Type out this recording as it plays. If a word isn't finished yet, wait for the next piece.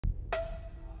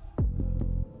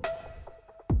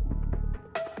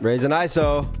Raising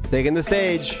ISO, taking the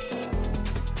stage.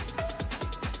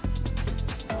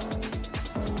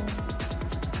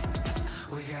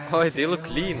 Oh, they look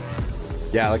clean.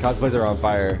 Yeah, the cosplays are on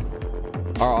fire.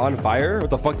 Are on fire?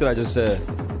 What the fuck did I just say?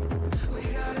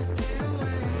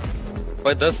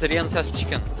 Wait, does Rians has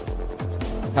chicken?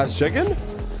 Has chicken?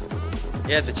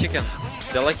 Yeah, the chicken.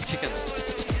 They like chicken.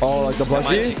 Oh, like the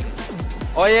plushie?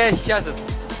 Oh yeah, he has it.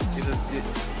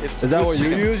 It's Is that what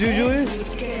chicken. you use usually?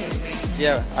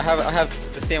 Yeah, I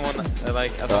have the same one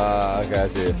like at home. Okay, I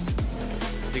see.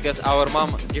 Because our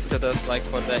mom gifted us like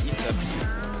for the Easter 2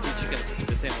 chickens,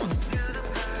 the same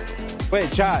ones.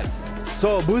 Wait, chat.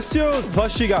 So Buscio's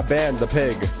plushie got banned, the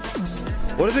pig.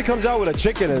 What if he comes out with a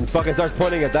chicken and fucking starts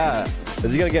pointing at that?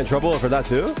 Is he gonna get in trouble for that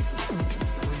too?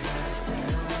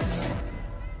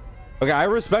 Okay, I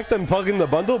respect them plugging the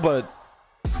bundle, but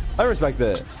I respect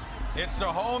it. It's the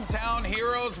hometown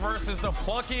heroes versus the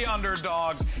plucky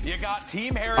underdogs. You got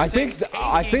Team Heretics.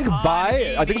 I think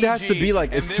there has to be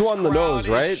like, it's too on the nose,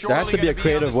 right? There has to be a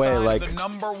creative way, like, the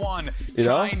 #1 you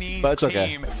know, Chinese but it's okay.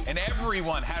 team, and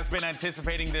everyone has been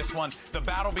anticipating this one. The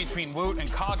battle between Woot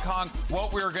and Kong.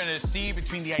 What we're gonna see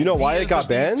between the you know why it got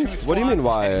banned? What do you mean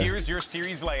why? And here's your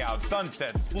series layout: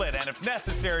 Sunset, Split, and if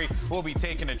necessary, we'll be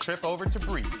taking a trip over to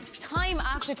Breeze. Time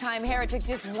after time, Heretics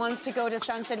just wants to go to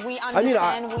Sunset. We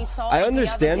understand. We saw. I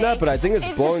understand that, but I think it's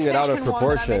blowing it out of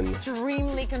proportion. I'm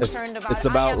extremely concerned about. It's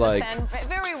about like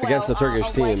very well, against the Turkish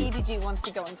team. why EDG wants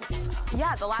to go into this.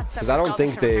 Yeah, the last I don't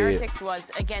think they Heretics was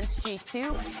against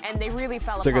G2, and they really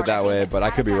fell apart. Took it that way, but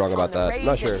I could be wrong about that.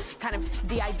 Not sure. Kind of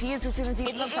the ideas were it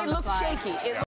looks shaky.